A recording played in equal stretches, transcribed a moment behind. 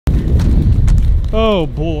Oh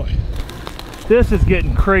boy, this is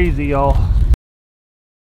getting crazy, y'all.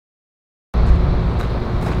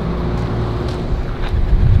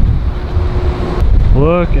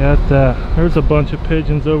 Look at that. There's a bunch of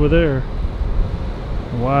pigeons over there.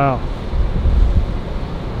 Wow.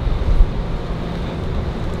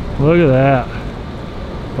 Look at that.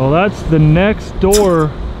 Well, that's the next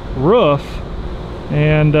door roof,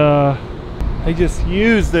 and they just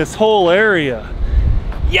use this whole area.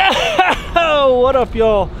 Yeah! What up,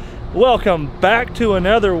 y'all? Welcome back to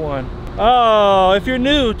another one. Oh, if you're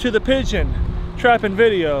new to the pigeon trapping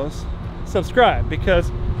videos, subscribe,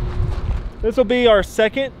 because this will be our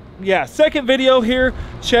second video here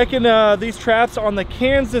checking these traps on the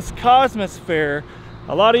Kansas Cosmos Fair.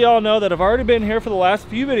 A lot of y'all know that I've already been here for the last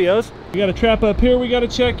few videos. We got a trap up here we got to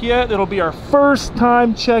check yet. It'll be our first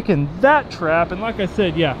time checking that trap, and like I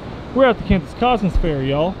said, yeah, we're at the Kansas Cosmos Fair,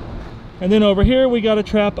 y'all. And then over here we got a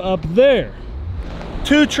trap up there.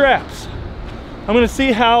 2 traps. I'm gonna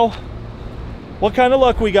see what kind of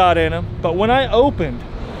luck we got in them. But when I opened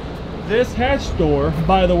this hatch door,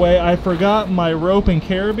 by the way, I forgot my rope and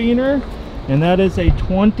carabiner, and that is a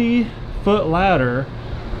 20-foot ladder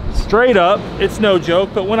straight up. It's no joke.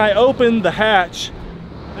 But when I opened the hatch,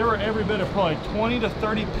 there were every bit of probably 20 to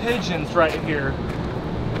 30 pigeons right here.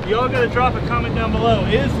 Y'all gotta drop a comment down below.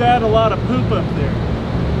 Is that a lot of poop up there?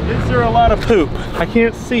 Is there a lot of poop? I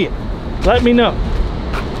can't see it. Let me know.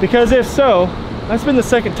 Because if so, that's been the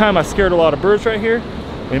second time I scared a lot of birds right here.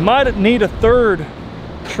 We might need a third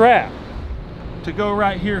trap to go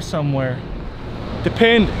right here somewhere,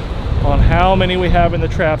 depending on how many we have in the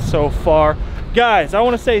trap so far. Guys, I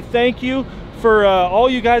want to say thank you for all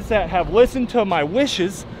you guys that have listened to my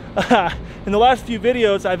wishes. In the last few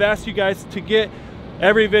videos, I've asked you guys to get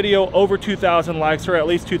every video over 2,000 likes, or at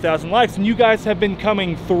least 2,000 likes, and you guys have been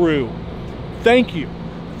coming through. Thank you.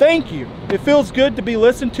 Thank you. It feels good to be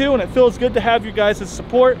listened to, and it feels good to have you guys'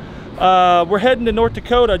 support. We're heading to North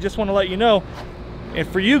Dakota. I just want to let you know, and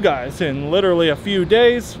for you guys in literally a few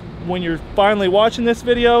days when you're finally watching this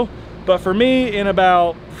video, but for me in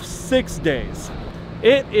about 6 days.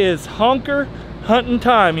 It is honker hunting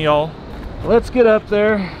time, y'all. Let's get up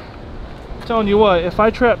there. I'm telling you what, if I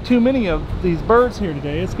trap too many of these birds here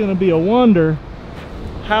today, it's gonna be a wonder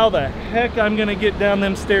how the heck I'm gonna get down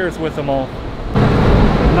them stairs with them all.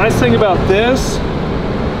 Nice thing about this,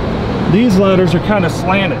 these ladders are kind of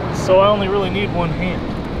slanted, so I only really need one hand.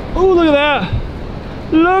 Oh, look at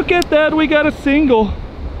that. Look at that, we got a single.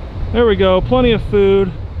 There we go, plenty of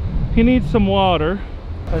food. He needs some water.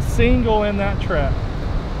 A single in that trap.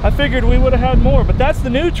 I figured we would have had more, but that's the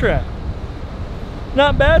new trap.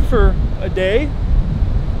 Not bad for a day.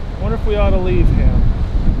 Wonder if we ought to leave him.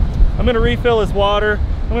 I'm gonna refill his water.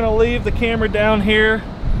 I'm gonna leave the camera down here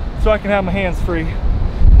so I can have my hands free.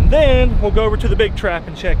 And then we'll go over to the big trap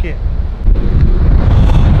and check in.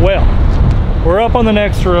 Well, we're up on the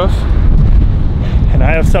next roof, and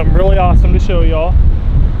I have something really awesome to show y'all.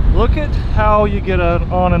 Look at how you get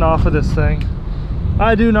on and off of this thing.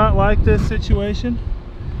 I do not like this situation.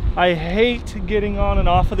 I hate getting on and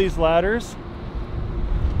off of these ladders.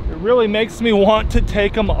 It really makes me want to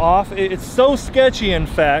take them off. It's so sketchy, in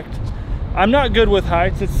fact. I'm not good with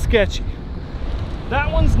heights, it's sketchy.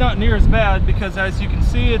 That one's not near as bad because, as you can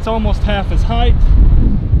see, it's almost half as height.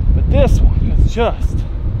 But this one is just...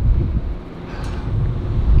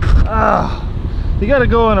 you gotta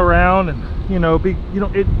go in around and,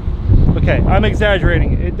 okay, I'm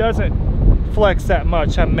exaggerating. It doesn't flex that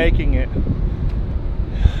much. I'm making it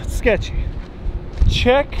sketchy.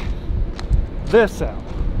 Check this out.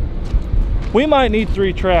 We might need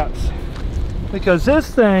 3 traps because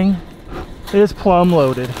this thing is plumb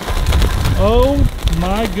loaded. Oh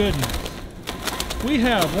my goodness. We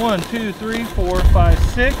have 1, 2, 3, 4, 5,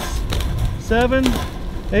 6, 7,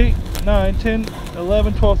 8, 9, 10,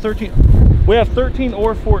 11, 12, 13. We have 13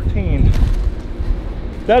 or 14.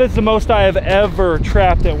 That is the most I have ever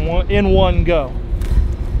trapped in one go.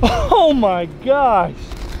 Oh my gosh.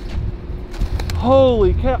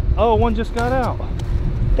 Holy cow. Oh, one just got out.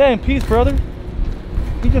 Dang, peace, brother.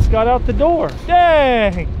 He just got out the door.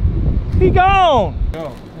 Dang. He gone.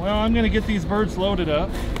 Oh, well, I'm going to get these birds loaded up.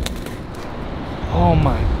 Oh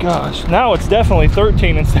my gosh. Now it's definitely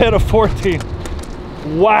 13 instead of 14.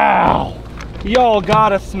 Wow. Y'all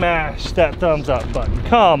gotta smash that thumbs up button.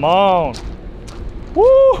 Come on.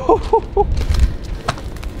 Woo!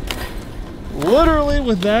 Literally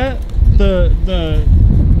with that, the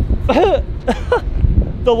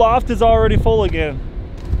the loft is already full again.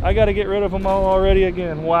 I got to get rid of them all already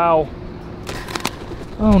again. Wow.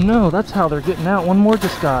 Oh no, that's how they're getting out. One more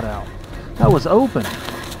just got out. That was open.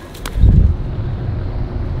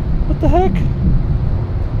 What the heck?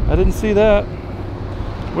 I didn't see that.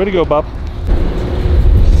 Way to go, Bob.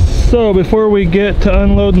 So before we get to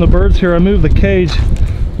unloading the birds here, I moved the cage.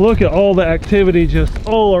 Look at all the activity just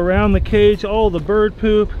all around the cage, all the bird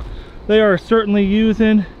poop. They are certainly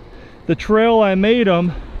using the trail I made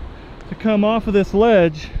them to come off of this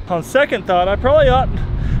ledge. On second thought, I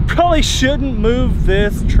probably shouldn't move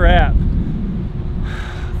this trap.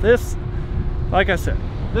 This, like I said,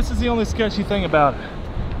 this is the only sketchy thing about it.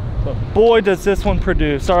 But boy, does this one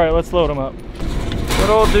produce. All right, let's load them up. What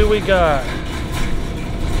all do we got?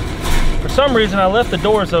 For some reason, I left the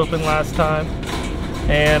doors open last time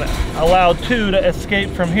and allowed two to escape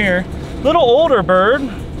from here. Little older bird,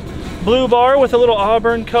 blue bar with a little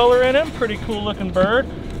auburn color in him. Pretty cool looking bird.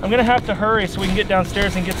 I'm gonna have to hurry so we can get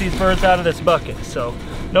downstairs and get these birds out of this bucket. So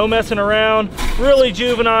no messing around. Really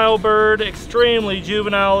juvenile bird, extremely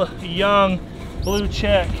juvenile, young blue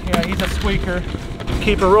check. Yeah, he's a squeaker.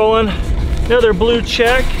 Keep it rolling. Another blue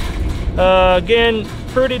check. Again,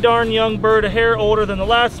 pretty darn young bird, a hair older than the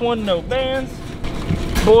last one, no bands.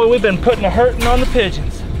 Boy, we've been putting a hurting on the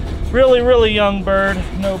pigeons. Really young bird,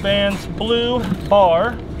 no bands, blue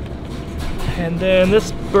bar. And then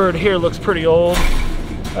this bird here looks pretty old.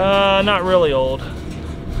 Not really old.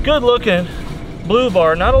 Good looking, blue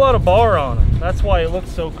bar, not a lot of bar on him. That's why it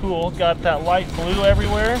looks so cool. Got that light blue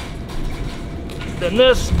everywhere. Then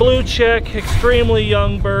this blue check, extremely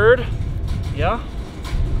young bird. Yeah.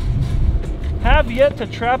 Have yet to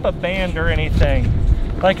trap a band or anything,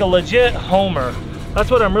 like a legit homer.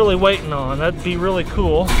 That's what I'm really waiting on. That'd be really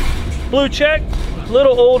cool. Blue check,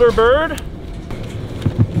 little older bird.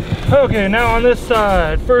 Okay, now on this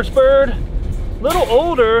side, first bird, little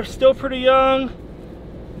older, still pretty young,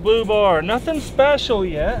 blue bar. Nothing special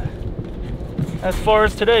yet, as far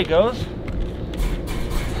as today goes.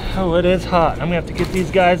 Oh, it is hot. I'm gonna have to get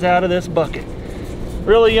these guys out of this bucket.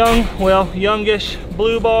 Really young, well, youngish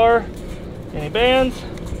blue bar. Any bands?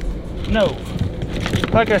 No.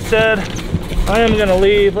 Like I said, I am gonna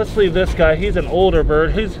leave. Let's leave this guy. He's an older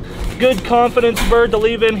bird. He's good confidence bird to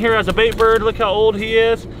leave in here as a bait bird. Look how old he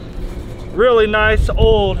is. Really nice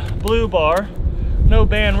old blue bar. No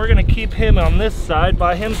band. We're gonna keep him on this side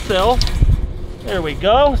by himself. There we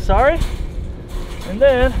go. Sorry. And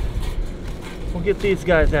then we'll get these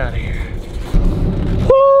guys out of here.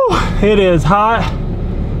 Woo! It is hot.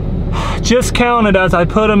 Just counted as I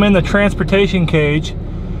put them in the transportation cage.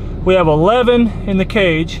 We have 11 in the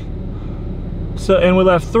cage. So, and we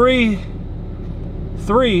left more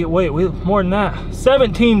than that.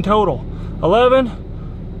 17 total.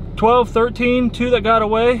 11, 12, 13, 2 that got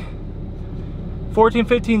away. 14,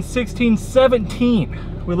 15, 16,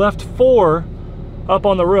 17. We left 4 up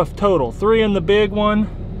on the roof total. 3 in the big one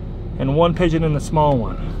and 1 pigeon in the small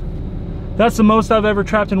one. That's the most I've ever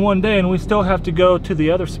trapped in one day, and we still have to go to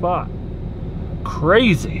the other spot.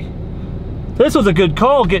 Crazy. This was a good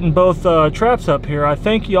call getting both traps up here. I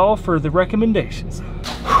thank y'all for the recommendations.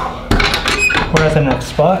 We're at the next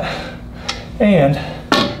spot, and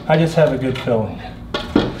I just have a good feeling.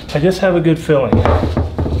 I just have a good feeling.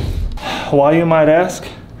 Why, you might ask?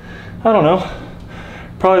 I don't know.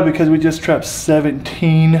 Probably because we just trapped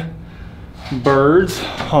 17 birds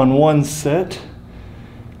on one set.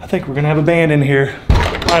 I think we're gonna have a band in here.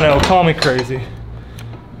 I know, call me crazy.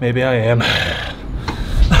 Maybe I am.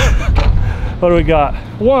 What do we got?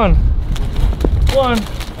 One.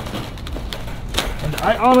 And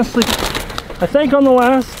I honestly, I think on the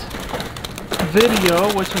last video,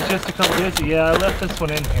 which was just a couple days ago, yeah, I left this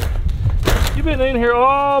one in here. You've been in here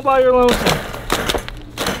all by your lonesome.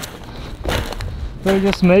 Let me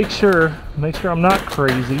just make sure I'm not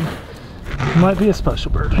crazy. It might be a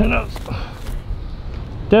special bird, who knows?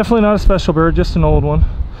 Definitely not a special bird, just an old one.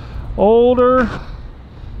 Older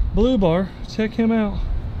blue bar, check him out.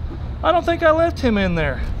 I don't think I left him in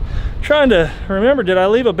there. Trying to remember, did I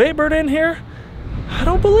leave a bait bird in here? I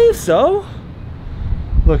don't believe so.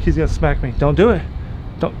 Look, he's gonna smack me. Don't do it.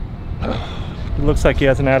 Don't. It looks like he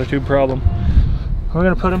has an attitude problem. We're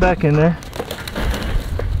gonna put him back in there.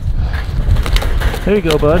 There you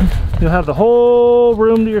go, bud. You'll have the whole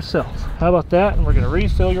room to yourself. How about that? And we're gonna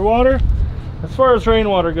refill your water. As far as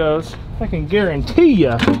rainwater goes, I can guarantee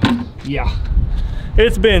you, yeah,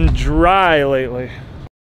 it's been dry lately.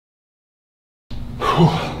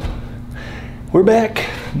 We're back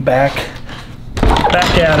at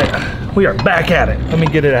it. We are back at it. Let me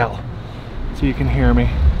get it out so you can hear me.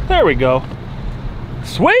 There we go.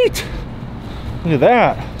 Sweet. Look at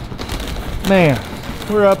that. Man,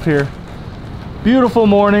 we're up here. Beautiful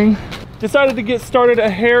morning. Decided to get started a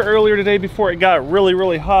hair earlier today before it got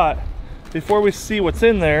really hot. Before we see what's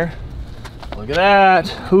in there. Look at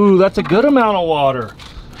that. Ooh, that's a good amount of water.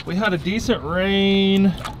 We had a decent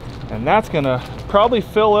rain, and that's gonna probably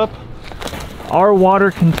fill up our water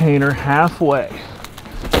container halfway.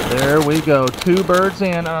 There we go, 2 birds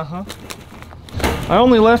in, I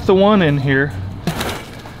only left the one in here.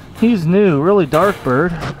 He's new, really dark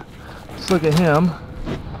bird. Let's look at him.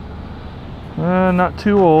 Not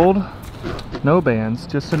too old. No bands,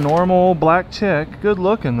 just a normal black check. Good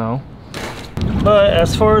looking though. But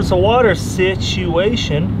as far as the water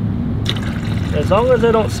situation, as long as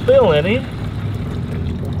I don't spill any,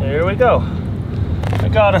 there we go. I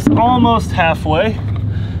got us almost halfway.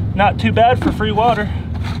 Not too bad for free water.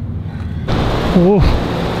 Whoa.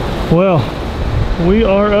 Well, we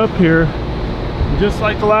are up here. Just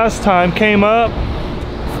like the last time, came up.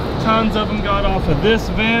 Tons of them got off of this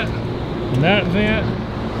vent and that vent.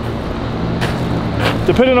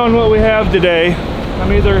 Depending on what we have today,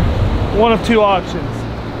 I'm either one of two options.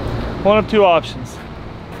 One of two options.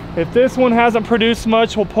 If this one hasn't produced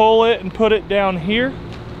much, we'll pull it and put it down here.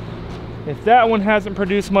 If that one hasn't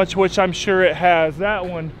produced much, which I'm sure it has, that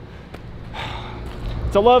one,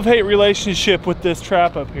 it's a love-hate relationship with this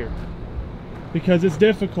trap up here because it's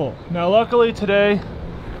difficult. Now luckily today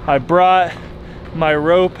I brought my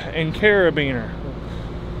rope and carabiner.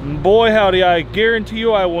 And boy howdy, I guarantee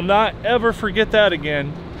you I will not ever forget that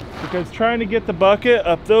again, because trying to get the bucket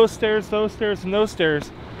up those stairs and those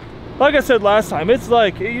stairs, like I said last time, it's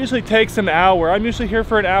like it usually takes an hour. I'm usually here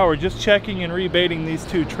for an hour just checking and rebaiting these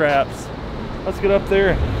 2 traps. Let's get up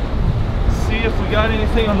there and see if we got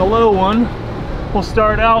anything on the low one. We'll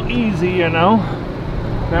start out easy, you know.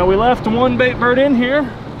 Now we left 1 bait bird in here.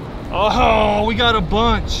 Oh, we got a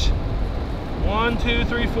bunch. 1, 2,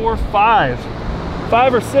 3, 4, 5.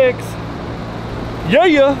 5 or 6.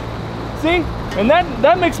 Yeah. See? And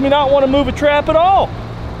that makes me not want to move a trap at all.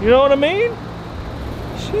 You know what I mean?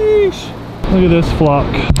 Sheesh. Look at this flock.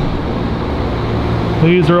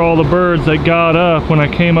 These are all the birds that got up when I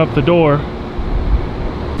came up the door.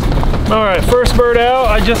 All right, first bird out.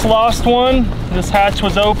 I just lost one. This hatch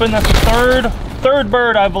was open. That's the third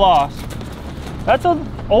bird I've lost. That's an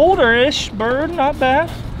older-ish bird, not bad.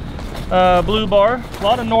 Blue bar, a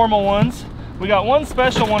lot of normal ones. We got 1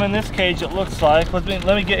 special one in this cage, it looks like. Let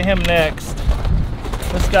me get him next.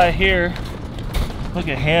 This guy here, look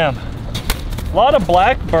at him. A lot of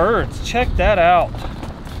black birds, check that out.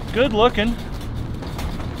 Good looking.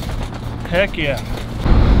 Heck yeah.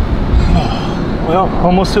 Well,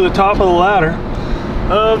 almost to the top of the ladder.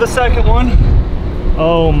 The second one.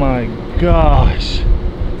 Oh my gosh.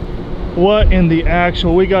 What in the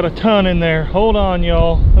actual, we got a ton in there. Hold on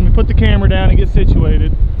y'all, let me put the camera down and get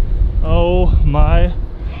situated. Oh my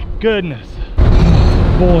goodness.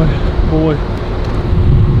 Boy.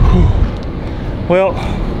 Whew. Well,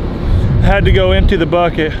 I had to go empty the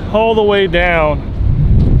bucket all the way down.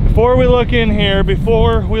 Before we look in here,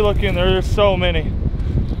 there's so many.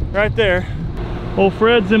 Right there. Old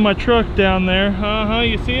Fred's in my truck down there.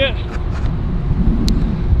 You see it?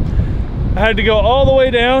 I had to go all the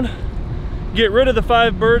way down, get rid of the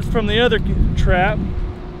 5 birds from the other trap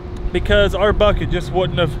because our bucket just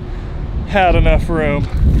wouldn't have had enough room.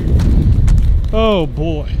 Oh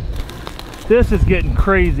boy. This is getting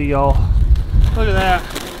crazy, y'all. Look at that.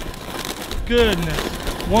 Goodness.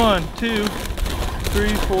 1, 2, 3,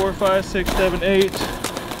 4, 5, 6, 7, 8,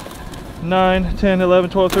 9, 10, 11,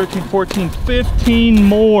 12, 13, 14, 15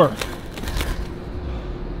 more.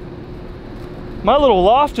 My little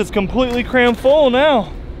loft is completely crammed full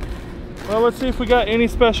now. Well, let's see if we got any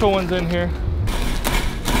special ones in here.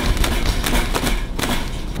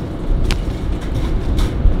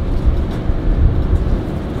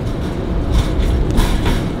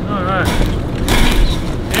 All right,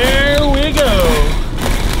 here we go.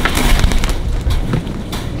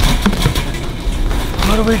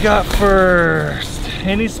 What do we got first?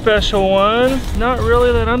 Any special ones? Not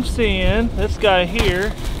really that I'm seeing. This guy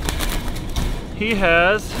here,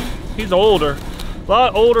 he's older. A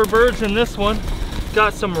lot older birds in this one.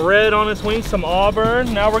 Got some red on his wings, some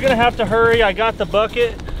auburn. Now we're gonna have to hurry. I got the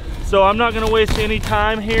bucket, so I'm not gonna waste any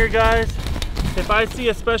time here, guys. If I see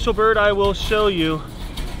a special bird, I will show you,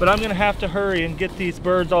 but I'm gonna have to hurry and get these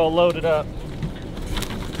birds all loaded up.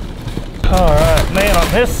 All right, man,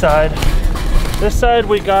 on this side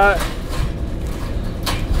we got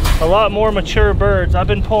a lot more mature birds. I've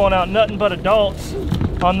been pulling out nothing but adults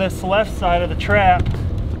on this left side of the trap.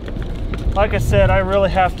 Like I said, I really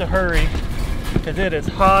have to hurry because it is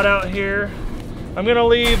hot out here. I'm gonna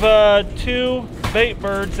leave 2 bait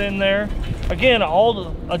birds in there. Again, all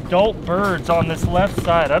the adult birds on this left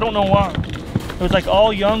side. I don't know why. It was like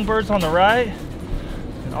all young birds on the right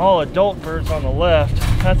and all adult birds on the left.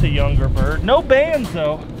 That's a younger bird. No bands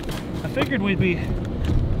though. I figured we'd be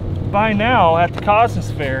by now at the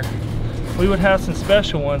Cosmos Fair, we would have some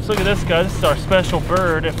special ones. Look at this guy. This is our special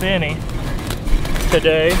bird, if any,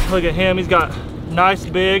 today. Look at him. He's got nice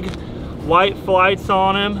big white flights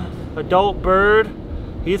on him. Adult bird.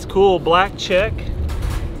 He's cool. Black check.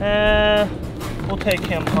 We'll take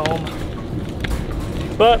him home.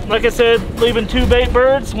 But like I said, leaving 2 bait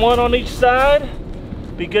birds, 1 on each side.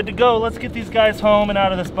 Be good to go. Let's get these guys home and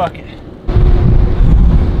out of this bucket.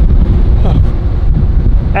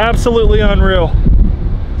 Absolutely unreal.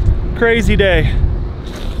 Crazy day.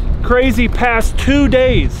 Crazy past 2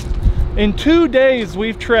 days. In 2 days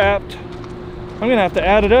we've trapped, I'm gonna have to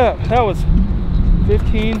add it up. That was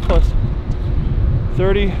 15 plus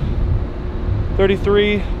 30,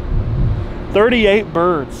 33, 38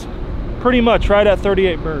 birds. Pretty much right at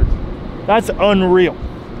 38 birds. That's unreal.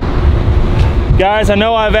 Guys, I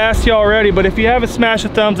know I've asked you already, but if you haven't smashed the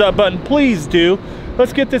thumbs up button, please do.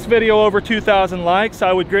 Let's get this video over 2,000 likes.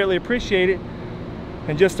 I would greatly appreciate it.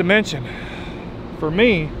 And just to mention, for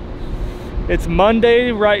me, it's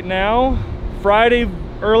Monday right now. Friday,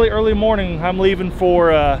 early morning, I'm leaving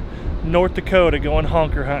for North Dakota, going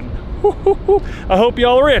honker hunting. I hope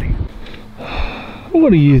y'all are ready.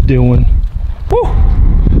 What are you doing? Woo.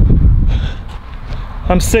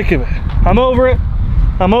 I'm sick of it. I'm over it.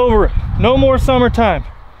 I'm over it. No more summertime.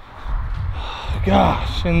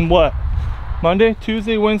 Gosh, and what? Monday,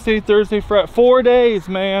 Tuesday, Wednesday, Thursday, Friday. 4 days,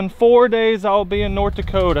 man. 4 days I'll be in North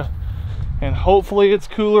Dakota. And hopefully it's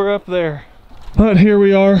cooler up there. But here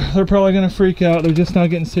we are. They're probably gonna freak out. They're just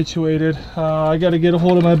not getting situated. I gotta get a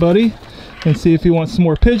hold of my buddy and see if he wants some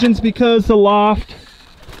more pigeons because the loft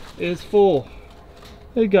is full.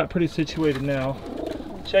 They got pretty situated now.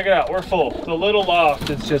 Check it out, we're full. The little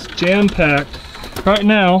loft is just jam-packed. Right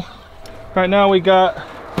now we got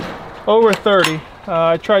over 30.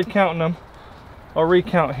 I tried counting them. I'll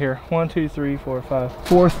recount here. 1, 2, 3, 4, 5.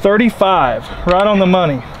 435, right on the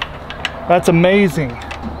money. That's amazing.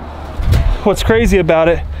 What's crazy about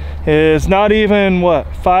it is not even,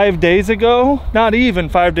 what, 5 days ago? Not even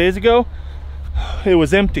 5 days ago, it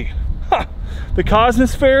was empty. Ha! The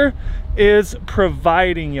Cosmos Fair is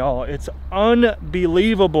providing, y'all. It's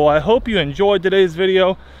unbelievable. I hope you enjoyed today's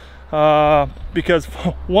video because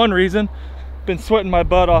for one reason, been sweating my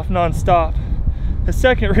butt off non-stop. The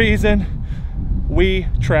second reason, we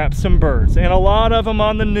trapped some birds and a lot of them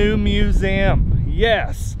on the new museum.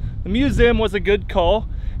 Yes, the museum was a good call,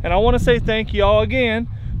 and I want to say thank you all again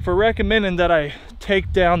for recommending that I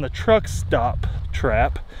take down the truck stop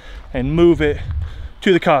trap and move it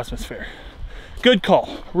to the Cosmos Fair. Good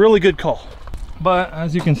call, really good call. But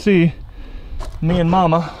as you can see, me and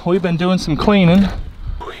Mama, we've been doing some cleaning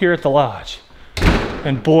here at the lodge.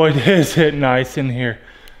 And boy, is it nice in here.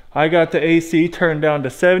 I got the AC turned down to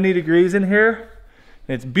 70 degrees in here.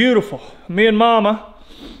 It's beautiful. Me and Mama,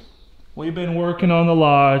 we've been working on the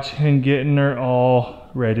lodge and getting her all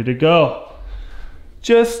ready to go.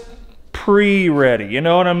 Just pre-ready, you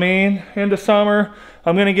know what I mean? Into summer,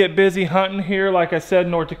 I'm gonna get busy hunting here, like I said,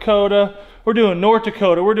 North Dakota. We're doing North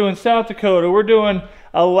Dakota, we're doing South Dakota, we're doing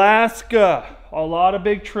Alaska. A lot of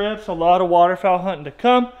big trips, a lot of waterfowl hunting to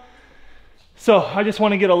come. So I just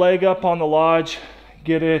want to get a leg up on the lodge,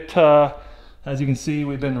 get it, as you can see,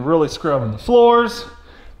 we've been really scrubbing the floors,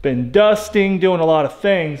 been dusting, doing a lot of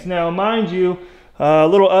things. Now, mind you, a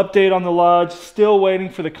little update on the lodge, still waiting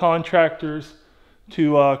for the contractors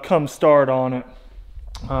to come start on it.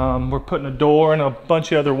 We're putting a door and a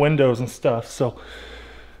bunch of other windows and stuff. So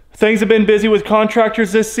things have been busy with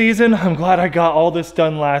contractors this season. I'm glad I got all this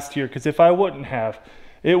done last year, because if I wouldn't have,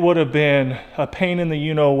 it would have been a pain in the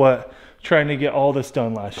you-know-what trying to get all this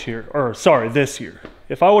done last year, or sorry, this year.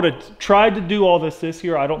 If I would have tried to do all this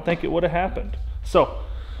year, I don't think it would have happened. So,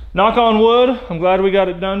 knock on wood, I'm glad we got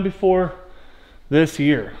it done before this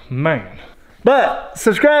year, man. But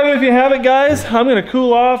subscribe if you haven't, guys. I'm gonna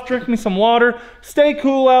cool off, drink me some water, stay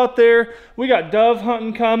cool out there. We got dove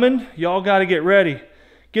hunting coming. Y'all gotta get ready.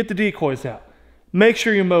 Get the decoys out. Make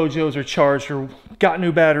sure your mojos are charged or got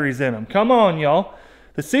new batteries in them. Come on, y'all.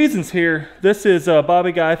 The season's here. This is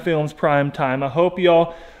BobbyGuyFilms prime time. I hope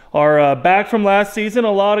y'all are back from last season.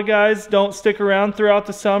 A lot of guys don't stick around throughout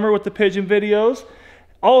the summer with the pigeon videos.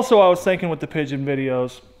 Also, I was thinking with the pigeon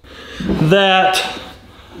videos that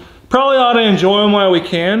probably ought to enjoy them while we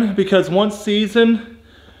can, because once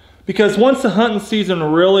the hunting season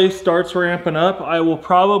really starts ramping up, I will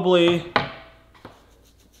probably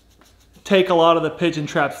take a lot of the pigeon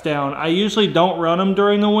traps down. I usually don't run them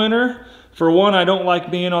during the winter. For one, I don't like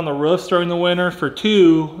being on the roofs during the winter. For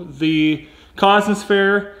two, the Cosmos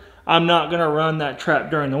Fair, I'm not gonna run that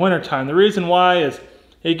trap during the winter time. The reason why is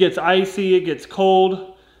it gets icy, it gets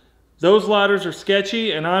cold. those ladders are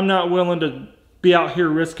sketchy, and I'm not willing to be out here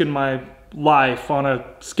risking my life on a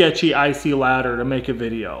sketchy, icy ladder to make a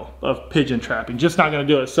video of pigeon trapping. Just not gonna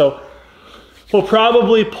do it. So we'll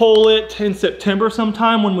probably pull it in September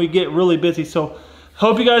sometime when we get really busy. So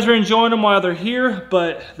hope you guys are enjoying them while they're here,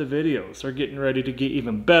 but the videos are getting ready to get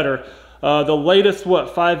even better. The latest,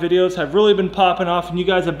 5 videos have really been popping off, and you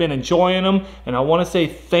guys have been enjoying them. And I wanna say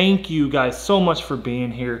thank you guys so much for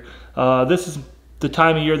being here. This is the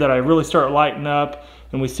time of year that I really start lighting up,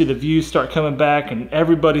 and we see the views start coming back, and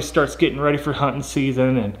everybody starts getting ready for hunting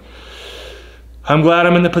season. And I'm glad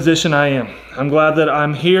I'm in the position I am. I'm glad that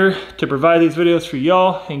I'm here to provide these videos for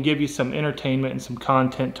y'all and give you some entertainment and some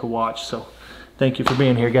content to watch. So thank you for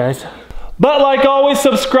being here, guys. But like always,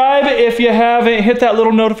 subscribe if you haven't. Hit that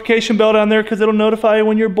little notification bell down there because it'll notify you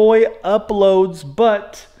when your boy uploads.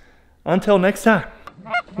 But until next time,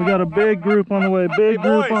 we got a big group on the way. Big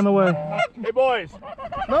group on the way. Hey boys.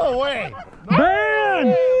 No way. Ben!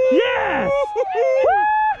 Yes!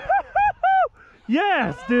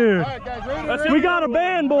 Yes, dude. All right, guys, ready? We got a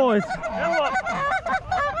band, boys.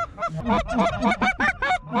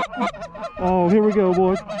 Oh, here we go,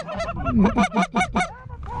 boys.